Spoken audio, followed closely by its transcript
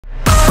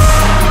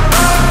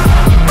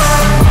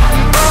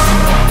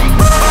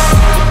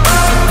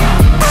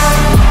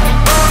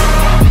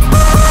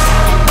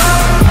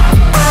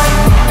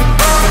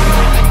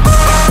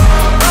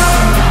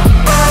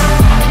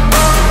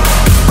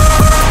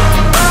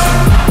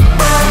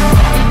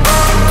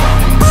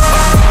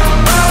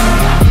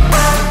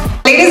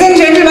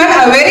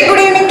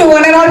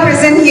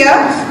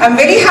I'm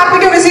very happy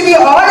to receive you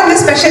all in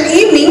this special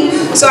evening.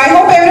 So I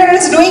hope everyone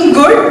is doing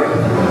good.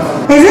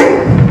 Is it?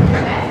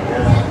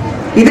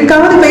 Either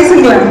cover the base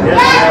in one.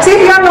 See,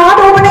 if you are not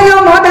opening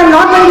your mouth, I'm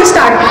not going to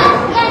start.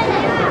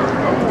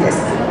 Yes.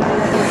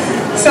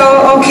 So,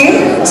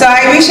 okay. So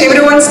I wish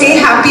everyone stay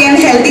happy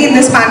and healthy in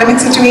this pandemic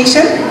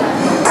situation.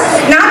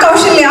 Now,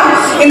 Kaushalya,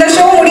 in the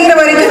show, welcome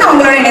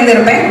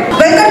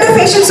to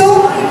Fashion Show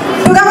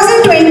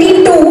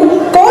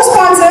 2022,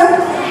 co-sponsor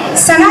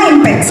Sana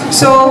Impex.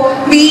 So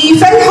we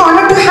felt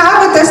honored to have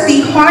with us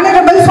the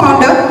honorable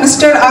founder,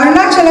 Mr. Arun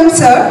Tailoring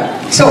sir.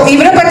 So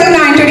ivara patti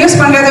na introduce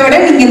pandradha vida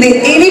neenga indha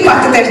AV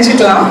paathu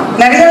therinjikalam,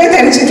 nariyaவே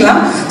therinjikalam.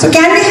 So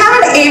can we have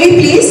an AV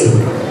please?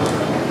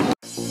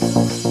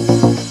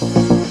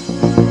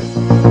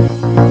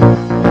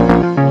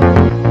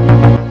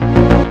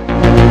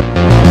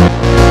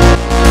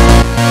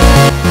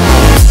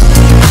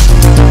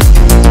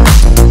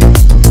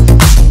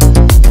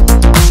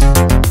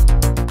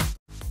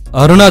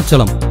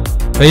 Arunachalam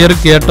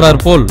பெயருக்கு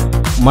ஏற்றாற்போல்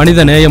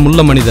மனித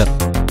நேயமுள்ள மனிதர்.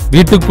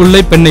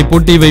 வீட்டுக்குள்ளே பெண்ணை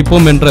பூட்டி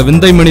வைப்போம் என்ற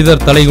விந்தை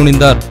மனிதர்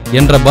தலைகுனிந்தார்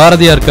என்ற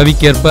பாரதியார்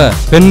கவிக்கேற்ப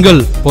பெண்கள்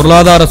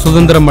பொருளாதார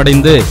சுதந்திரம்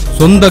அடைந்து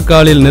சொந்த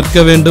காலில்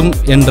நிற்க வேண்டும்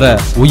என்ற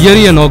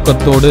உயரிய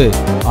நோக்கத்தோடு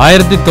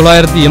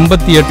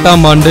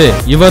 1988ஆம் ஆண்டு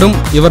இவரும்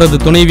இவரது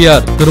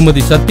துணைவியார்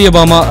திருமதி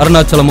சத்யபாமா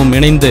அருணாச்சலமும்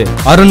இணைந்து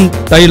Arun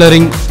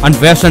tailoring and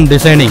fashion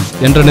designing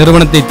என்ற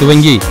நிறுவனத்தை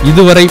துவங்கி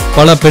இதுவரை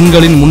பல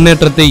பெண்களின்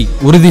முன்னேற்றத்தை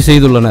உறுதி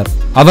செய்துள்ளனர்.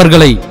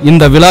 அவர்களை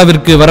இந்த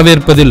விழாவிற்கு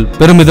வரவேற்பதில்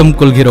பெருமிதம்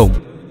கொள்கிறோம்.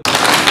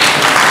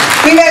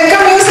 We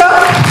welcome you, sir.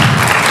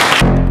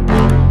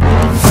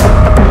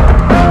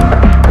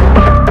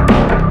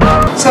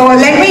 So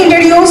let me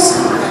introduce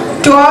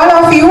to all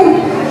of you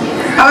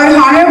our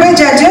honorable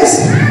judges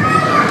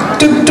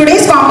to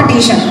today's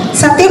competition.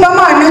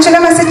 Satyabama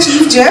Arunachalam as a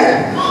chief judge.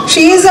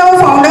 She is our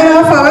founder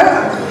of our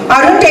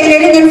Arun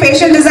Tailoring and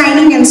Fashion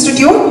Designing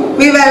Institute.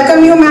 We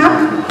welcome you, ma'am.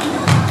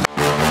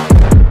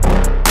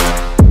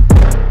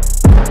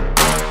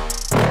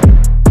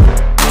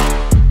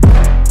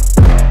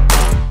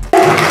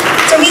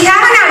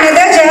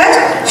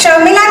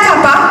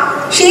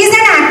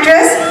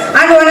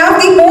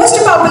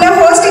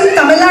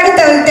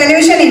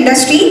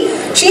 Industry.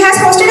 She has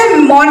hosted a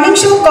morning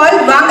show called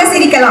Vanga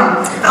Sirikalam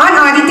on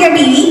Aditya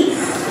TV.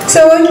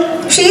 So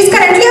she is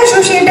currently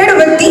associated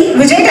with the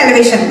VIJAY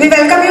television. We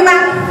welcome you,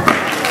 ma'am.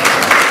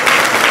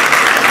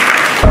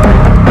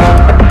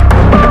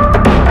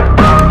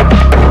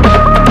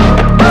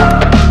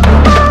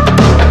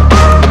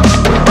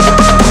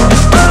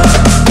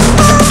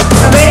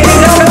 A very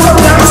big round of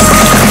applause.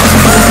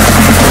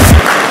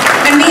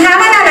 And we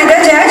have another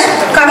judge,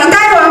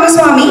 Kavita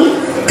Ramaswamy,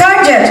 third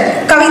judge.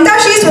 Kavita,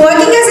 she is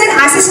working as an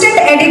assistant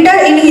editor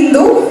in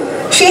Hindu.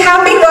 She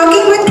have been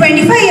working with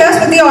 25 years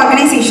with the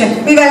organization.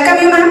 We welcome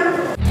you, ma'am.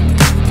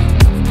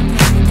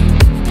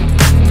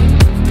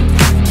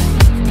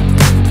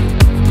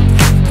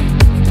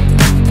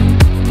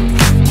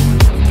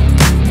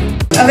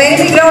 A very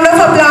big round of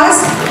applause.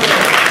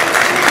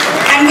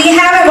 And we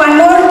have one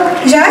more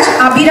judge,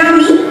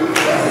 Abhirami.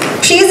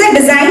 She is a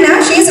designer.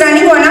 She is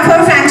running one of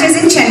our franchises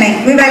in Chennai.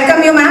 We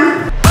welcome you, ma'am.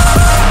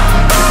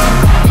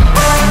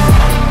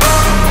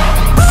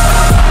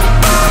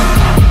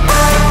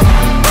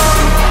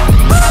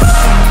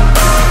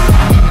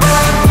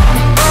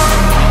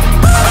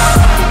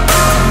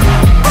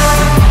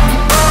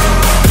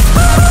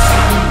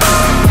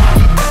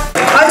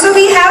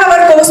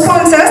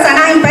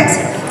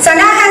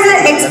 Sana has an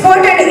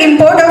export and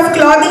import of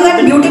clothing and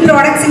beauty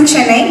products in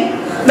Chennai.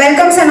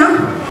 Welcome, Sana.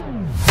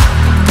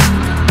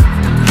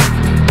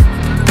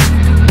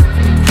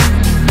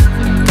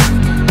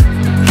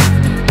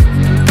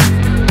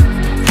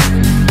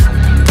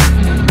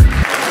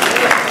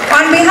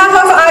 On behalf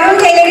of Arun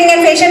Tailoring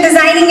and Fashion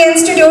Designing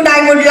Institute, I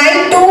would like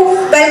to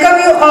welcome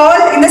you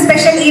all in the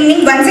special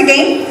evening once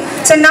again.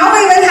 So now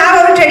we will have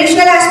our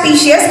traditional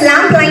auspicious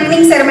lamp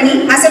lighting ceremony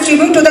as a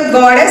tribute to the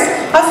goddess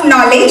of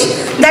knowledge,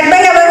 that by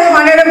our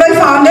honorable